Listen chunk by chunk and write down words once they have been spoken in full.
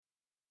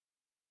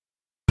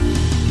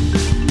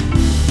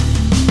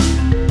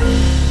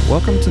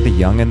Welcome to The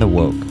Young and the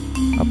Woke,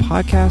 a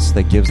podcast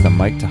that gives the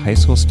mic to high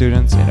school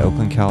students in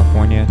Oakland,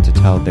 California to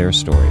tell their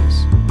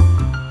stories.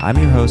 I'm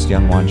your host,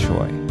 Youngwon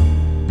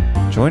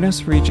Choi. Join us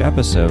for each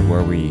episode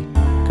where we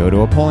go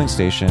to a polling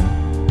station.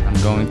 I'm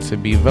going to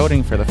be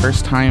voting for the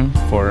first time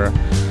for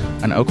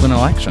an Oakland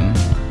election.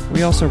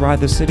 We also ride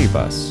the city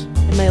bus.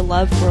 And my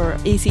love for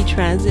AC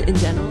transit in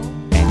general.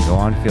 And go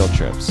on field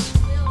trips.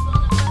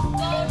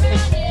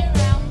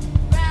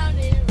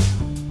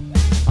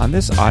 On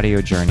this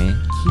audio journey,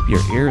 keep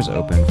your ears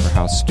open for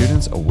how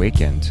students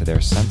awaken to their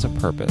sense of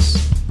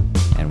purpose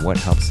and what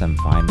helps them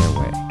find their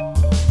way.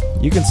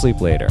 You can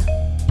sleep later.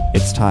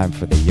 It's time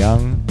for The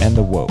Young and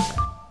the Woke.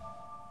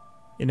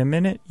 In a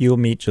minute, you'll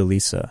meet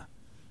Julissa.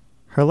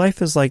 Her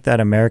life is like that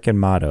American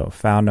motto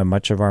found on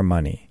much of our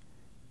money,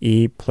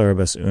 E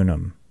Pluribus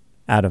Unum,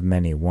 out of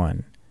many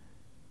one.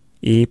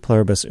 E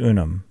Pluribus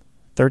Unum,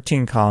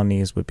 13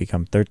 colonies would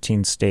become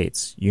 13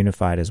 states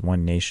unified as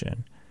one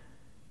nation.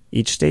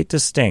 Each state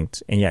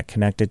distinct and yet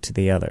connected to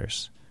the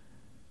others.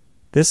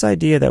 This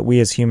idea that we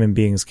as human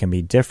beings can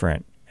be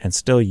different and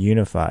still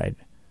unified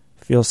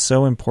feels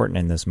so important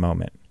in this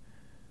moment.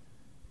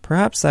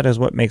 Perhaps that is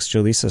what makes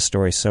Julissa's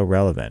story so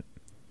relevant.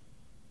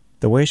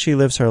 The way she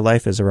lives her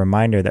life is a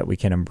reminder that we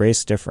can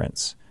embrace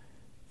difference,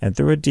 and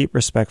through a deep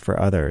respect for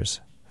others,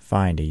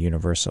 find a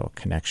universal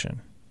connection.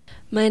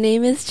 My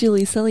name is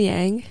Julissa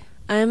Liang.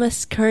 I am a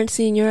current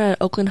senior at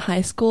Oakland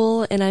High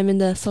School, and I'm in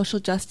the Social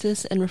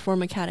Justice and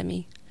Reform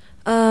Academy.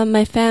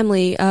 My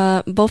family,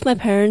 both my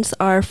parents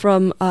are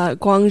from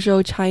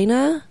Guangzhou,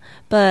 China,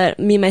 but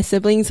me and my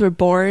siblings were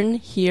born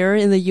here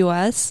in the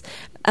U.S.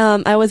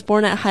 I was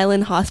born at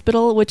Highland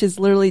Hospital, which is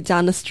literally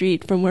down the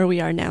street from where we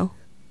are now.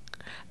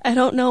 I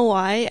don't know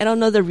why. I don't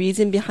know the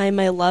reason behind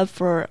my love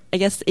for, I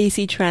guess,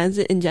 AC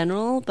transit in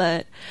general,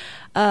 but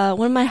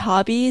one of my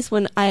hobbies,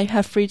 when I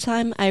have free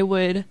time, I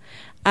would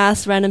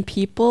ask random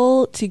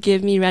people to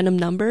give me random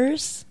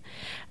numbers.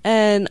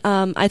 And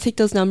I take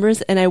those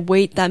numbers and I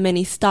wait that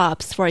many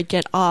stops before I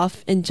get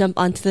off and jump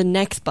onto the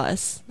next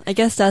bus. I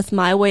guess that's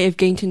my way of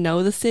getting to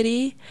know the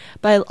city.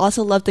 But I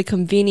also love the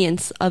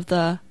convenience of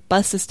the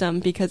bus system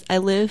because I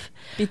live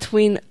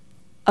between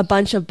a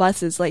bunch of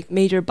buses, like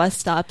major bus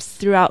stops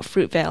throughout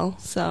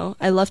Fruitvale. So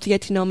I love to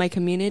get to know my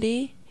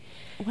community.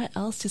 What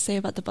else to say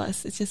about the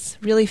bus? It's just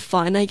really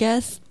fun, I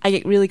guess. I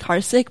get really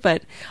carsick,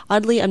 but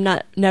oddly, I'm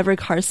never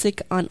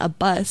carsick on a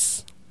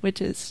bus, which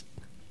is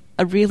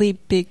a really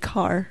big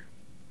car.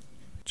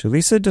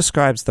 Julissa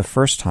describes the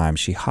first time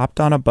she hopped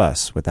on a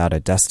bus without a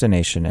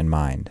destination in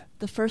mind.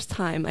 The first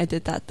time I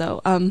did that,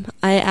 though,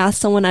 I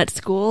asked someone at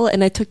school,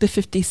 and I took the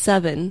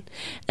 57,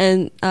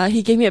 and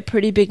he gave me a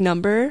pretty big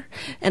number,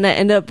 and I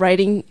ended up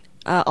riding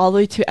all the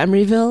way to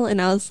Emeryville,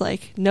 and I was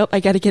like, nope, I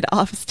gotta get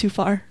off, it's too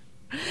far.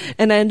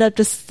 And I ended up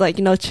just,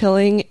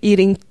 chilling,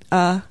 eating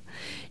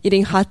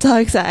hot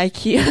dogs at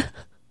IKEA.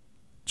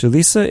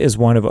 Julissa is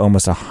one of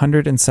almost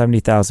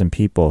 170,000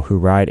 people who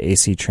ride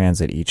AC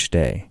Transit each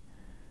day.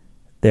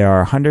 There are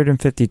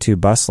 152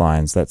 bus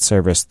lines that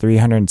service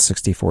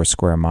 364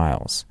 square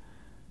miles.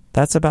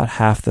 That's about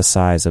half the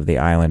size of the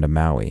island of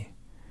Maui.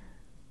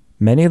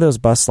 Many of those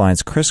bus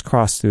lines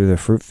crisscross through the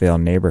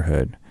Fruitvale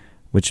neighborhood,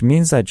 which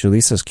means that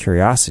Julissa's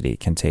curiosity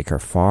can take her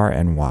far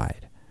and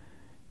wide.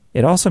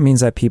 It also means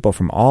that people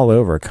from all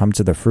over come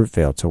to the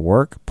Fruitvale to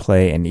work,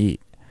 play, and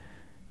eat.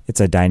 It's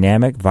a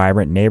dynamic,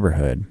 vibrant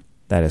neighborhood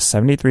that is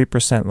 73%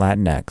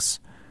 Latinx,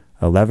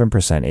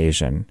 11%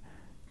 Asian,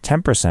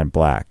 10%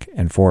 Black,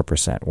 and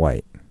 4%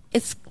 white.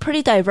 It's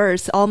pretty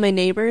diverse. All my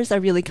neighbors are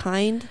really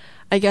kind.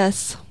 I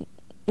guess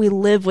we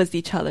live with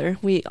each other.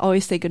 We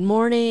always say good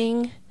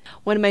morning.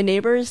 One of my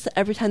neighbors,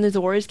 every time there's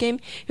a Warriors game,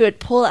 he would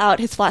pull out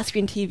his flat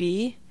screen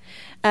TV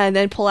and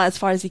then pull out as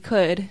far as he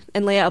could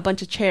and lay out a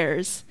bunch of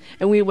chairs.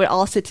 And we would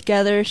all sit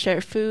together,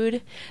 share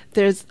food.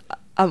 There's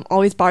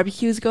always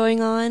barbecues going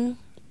on.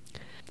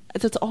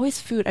 There's always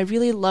food. I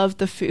really love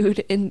the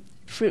food in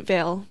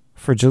Fruitvale.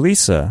 For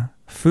Julissa,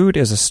 food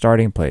is a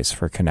starting place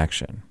for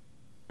connection.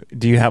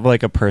 Do you have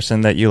a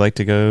person that you like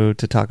to go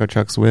to taco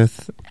trucks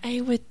with?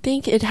 I would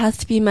think it has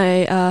to be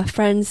my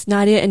friends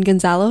Nadia and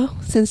Gonzalo,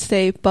 since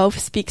they both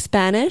speak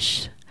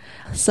Spanish.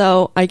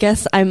 So I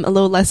guess I'm a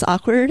little less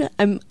awkward.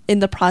 I'm in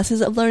the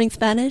process of learning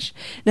Spanish.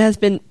 It has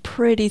been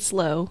pretty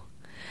slow.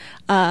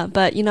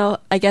 But,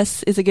 I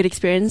guess it's a good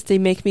experience. They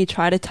make me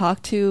try to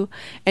talk to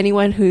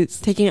anyone who's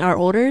taking our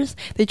orders.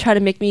 They try to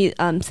make me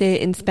say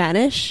it in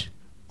Spanish.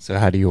 So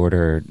how do you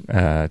order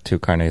 2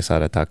 carne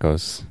asada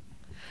tacos?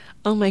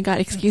 Oh my God,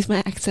 excuse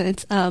my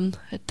accent.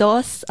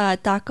 Dos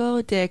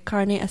taco de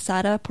carne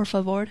asada, por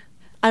favor.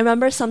 I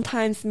remember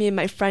sometimes me and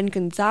my friend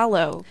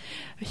Gonzalo,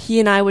 he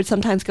and I would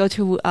sometimes go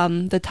to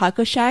the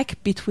taco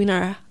shack between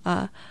our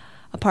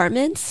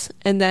apartments,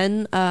 and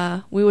then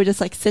we would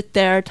just sit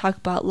there, talk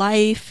about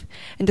life,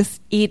 and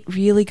just eat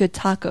really good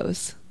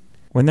tacos.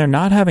 When they're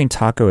not having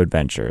taco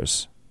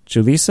adventures,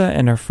 Julissa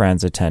and her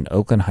friends attend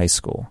Oakland High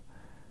School.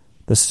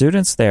 The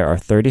students there are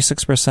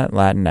 36%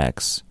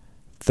 Latinx,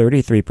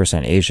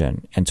 33%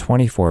 Asian, and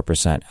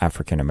 24%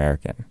 African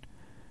American.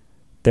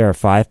 There are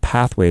 5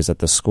 pathways at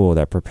the school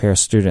that prepare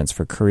students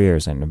for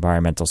careers in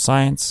environmental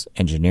science,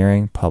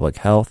 engineering, public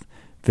health,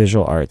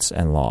 visual arts,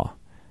 and law.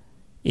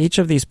 Each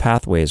of these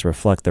pathways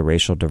reflect the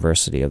racial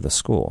diversity of the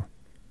school.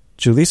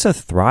 Julissa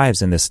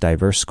thrives in this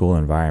diverse school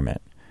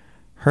environment.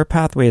 Her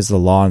pathway is the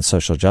Law and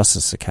Social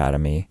Justice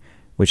Academy,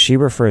 which she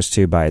refers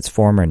to by its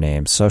former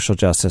name, Social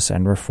Justice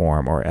and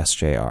Reform, or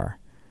SJR.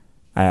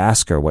 I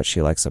ask her what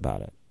she likes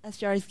about it.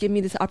 SJR has given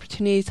me this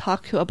opportunity to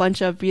talk to a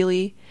bunch of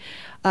really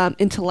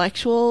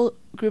intellectual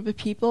group of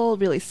people,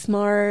 really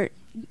smart.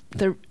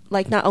 They're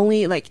not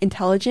only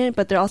intelligent,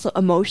 but they're also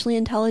emotionally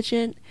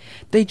intelligent.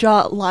 They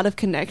draw a lot of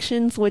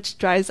connections, which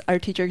drives our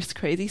teachers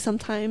crazy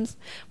sometimes.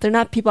 They're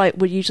not people I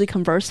would usually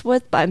converse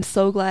with, but I'm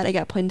so glad I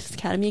got put into this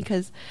academy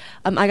because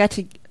I got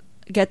to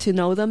get to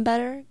know them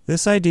better.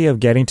 This idea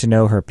of getting to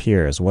know her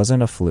peers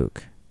wasn't a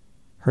fluke.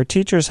 Her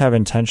teachers have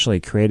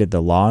intentionally created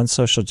the Law and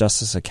Social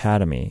Justice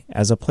Academy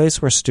as a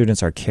place where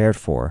students are cared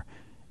for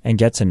and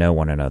get to know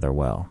one another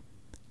well.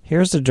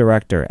 Here's the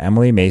director,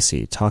 Emily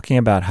Macy, talking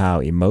about how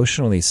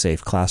emotionally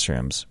safe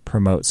classrooms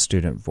promote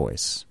student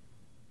voice.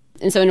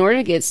 And so in order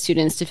to get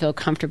students to feel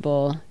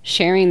comfortable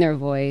sharing their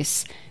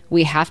voice,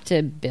 we have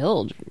to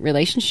build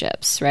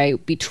relationships,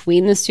 right,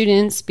 between the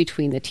students,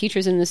 between the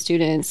teachers and the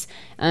students,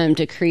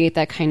 to create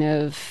that kind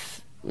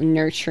of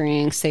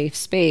nurturing, safe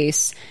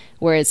space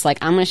where it's like,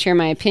 I'm going to share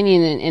my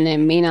opinion and it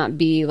may not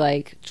be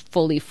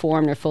fully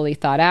formed or fully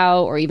thought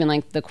out or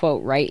even the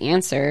quote right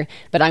answer,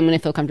 but I'm going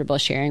to feel comfortable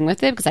sharing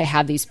with it because I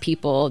have these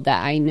people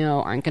that I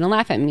know aren't going to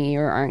laugh at me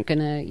or aren't going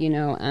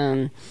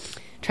to,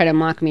 try to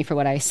mock me for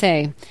what I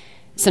say.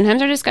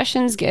 Sometimes our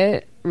discussions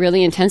get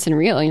really intense and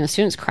real.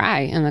 Students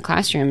cry in the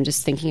classroom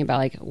just thinking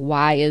about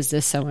why is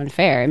this so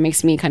unfair? It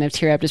makes me kind of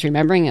tear up just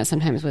remembering it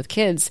sometimes with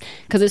kids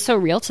because it's so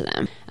real to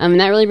them. And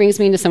that really brings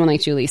me to someone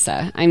like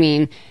Julissa. I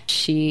mean,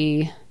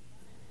 she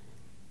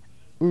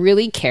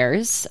really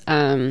cares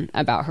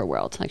about her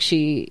world.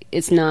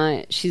 She's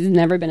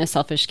never been a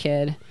selfish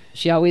kid.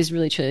 She always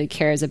really truly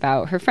cares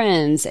about her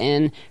friends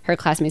and her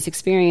classmates'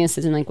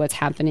 experiences and what's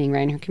happening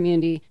right in her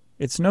community.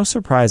 It's no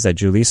surprise that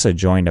Julissa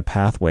joined a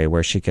pathway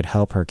where she could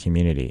help her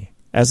community.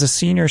 As a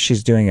senior,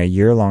 she's doing a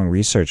year-long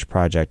research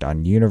project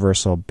on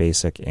universal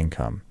basic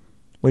income,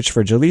 which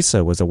for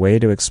Julissa was a way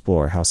to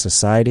explore how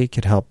society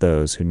could help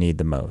those who need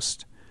the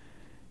most.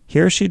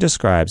 Here she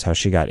describes how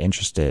she got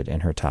interested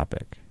in her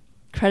topic.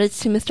 Credits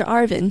to Mr.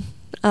 Arvin.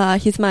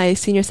 He's my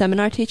senior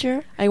seminar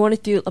teacher. I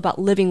wanted to do about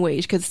living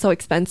wage because it's so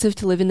expensive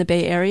to live in the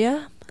Bay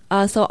Area.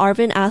 So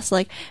Arvin asked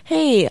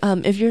hey,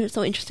 if you're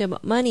so interested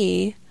about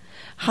money,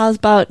 how's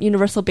about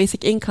universal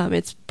basic income?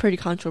 It's pretty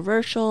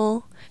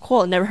controversial.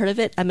 Cool, never heard of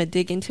it. I'm going to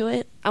dig into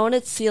it. I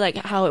wanted to see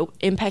how it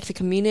impacts the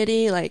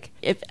community.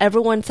 If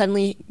everyone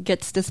suddenly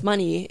gets this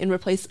money in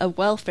replace of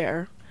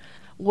welfare,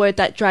 would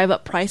that drive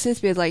up prices?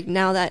 Because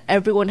now that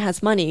everyone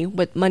has money,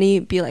 would money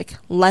be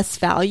less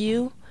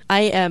value?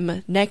 I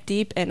am neck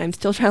deep and I'm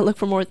still trying to look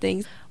for more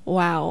things.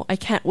 Wow, I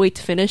can't wait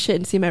to finish it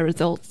and see my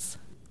results.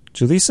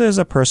 Julissa is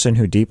a person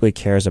who deeply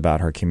cares about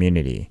her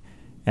community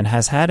and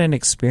has had an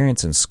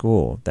experience in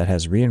school that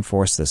has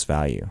reinforced this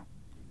value.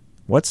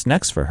 What's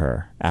next for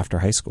her after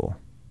high school?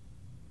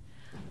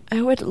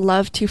 I would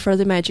love to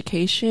further my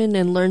education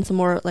and learn some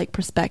more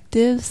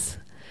perspectives.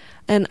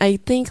 And I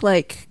think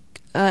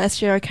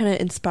SJR kind of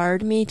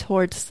inspired me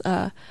towards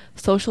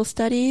social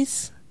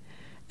studies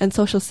and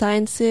social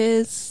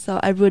sciences. So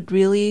I would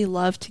really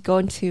love to go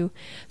into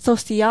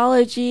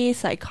sociology,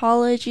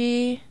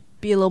 psychology,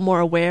 be a little more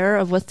aware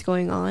of what's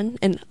going on,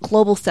 and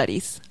global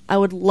studies. I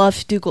would love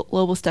to do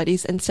global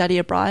studies and study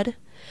abroad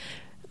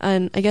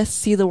and I guess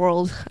see the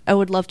world. I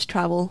would love to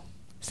travel.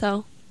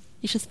 So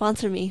you should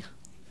sponsor me.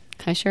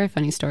 Can I share a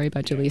funny story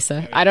about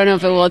Julissa? I don't know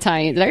if it will tie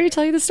you. Did I already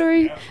tell you the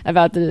story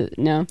about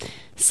no?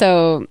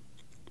 So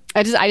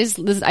I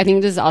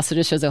think this also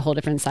just shows a whole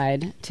different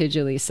side to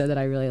Julissa that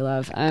I really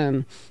love.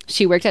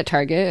 She worked at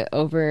Target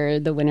over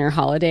the winter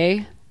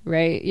holiday,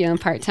 right?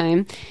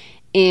 Part-time.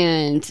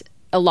 And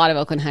a lot of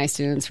Oakland High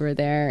students were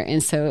there.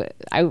 And so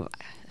I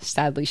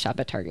sadly shop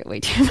at Target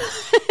way too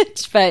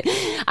much. But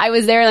I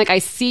was there and I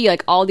see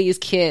all these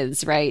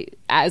kids, right,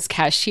 as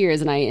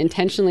cashiers. And I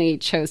intentionally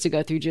chose to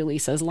go through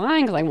Julissa's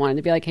line because I wanted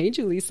to be hey,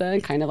 Julissa,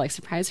 and kind of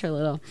surprise her a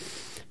little.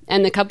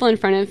 And the couple in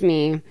front of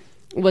me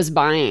was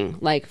buying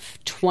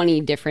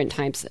 20 different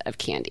types of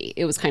candy.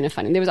 It was kind of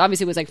funny. There was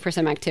obviously it was for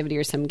some activity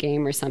or some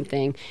game or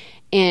something.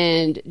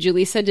 And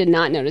Julissa did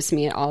not notice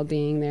me at all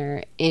being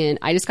there. And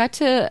I just got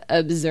to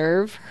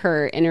observe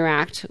her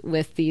interact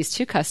with these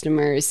two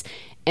customers.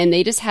 And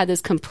they just had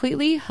this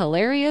completely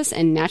hilarious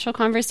and natural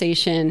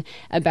conversation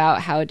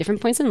about how at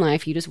different points in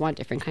life, you just want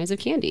different kinds of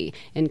candy.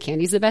 And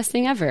candy's the best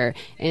thing ever.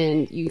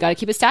 And you got to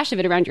keep a stash of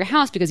it around your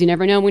house because you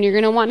never know when you're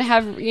going to want to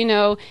have,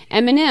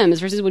 M&Ms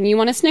versus when you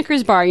want a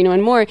Snickers bar,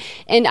 and more.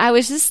 And I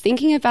was just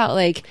thinking about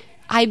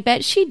I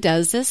bet she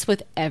does this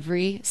with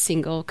every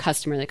single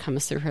customer that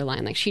comes through her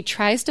line. She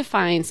tries to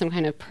find some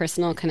kind of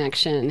personal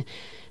connection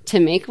to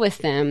make with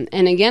them.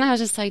 And again, I was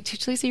just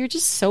Julissa, you're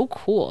just so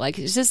cool.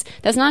 It's just,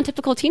 that's not a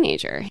typical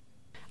teenager.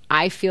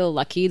 I feel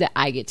lucky that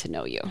I get to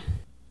know you.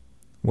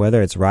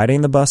 Whether it's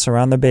riding the bus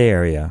around the Bay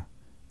Area,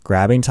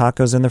 grabbing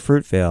tacos in the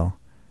Fruitvale,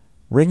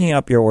 ringing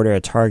up your order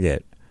at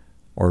Target,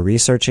 or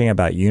researching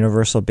about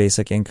universal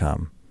basic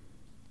income,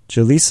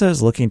 Julissa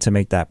is looking to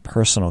make that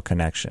personal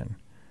connection.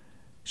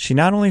 She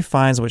not only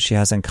finds what she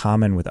has in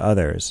common with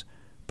others,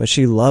 but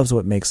she loves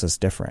what makes us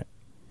different.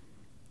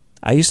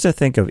 I used to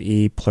think of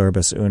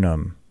Pluribus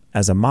Unum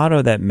as a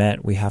motto that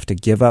meant we have to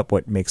give up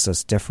what makes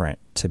us different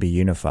to be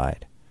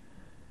unified.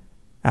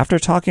 After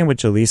talking with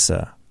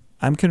Julissa,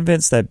 I'm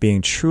convinced that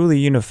being truly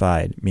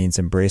unified means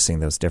embracing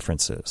those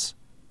differences.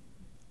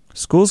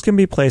 Schools can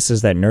be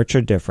places that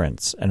nurture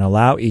difference and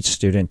allow each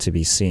student to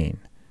be seen.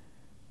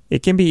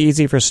 It can be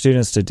easy for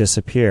students to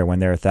disappear when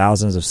there are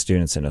thousands of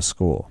students in a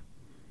school.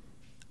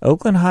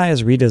 Oakland High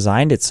has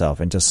redesigned itself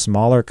into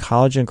smaller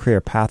college and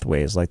career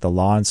pathways like the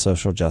Law and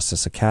Social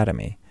Justice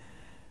Academy.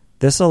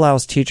 This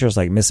allows teachers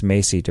like Miss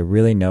Macy to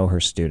really know her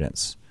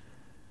students.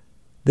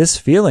 This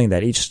feeling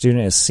that each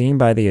student is seen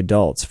by the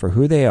adults for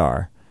who they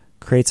are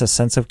creates a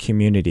sense of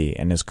community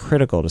and is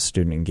critical to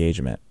student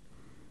engagement.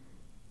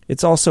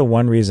 It's also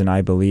one reason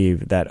I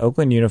believe that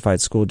Oakland Unified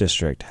School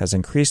District has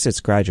increased its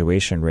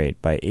graduation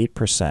rate by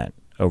 8%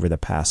 over the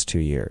past 2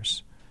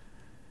 years.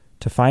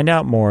 To find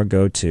out more,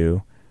 go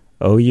to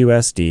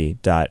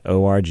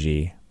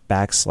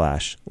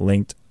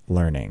ousd.org/linked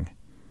learning.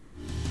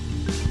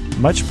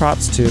 Much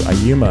props to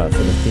Ayuma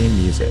for the theme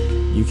music.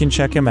 You can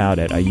check him out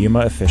at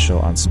Ayuma Official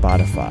on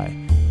Spotify.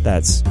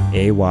 That's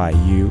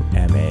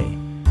AYUMA.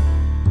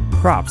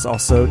 Props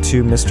also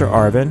to Mr.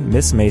 Arvin,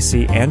 Miss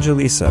Macy, and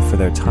Julissa for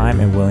their time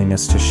and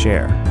willingness to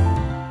share.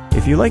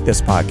 If you like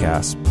this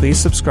podcast, please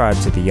subscribe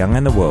to The Young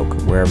and the Woke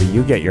wherever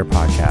you get your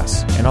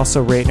podcasts, and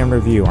also rate and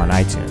review on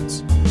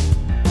iTunes.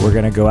 We're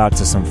going to go out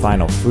to some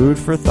final food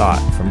for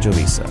thought from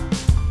Julissa.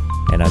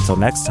 And until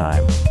next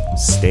time,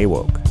 stay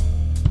woke.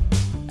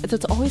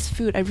 It's always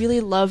food. I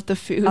really love the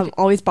food.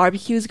 Always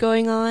barbecues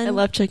going on. I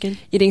love chicken.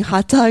 Eating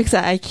hot dogs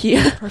at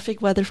IKEA.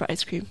 Perfect weather for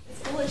ice cream.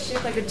 It's full of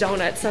shaped like a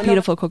donut. So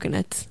Beautiful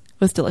coconuts. It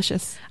was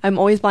delicious. I'm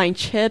always buying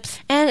chips.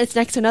 And it's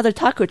next to another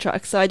taco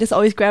truck. So I just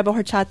always grab a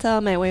horchata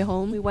on my way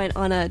home. We went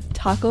on a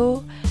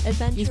taco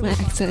adventure. Use my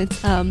accent.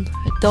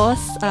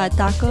 Dos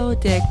taco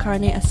de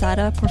carne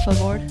asada, por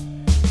favor.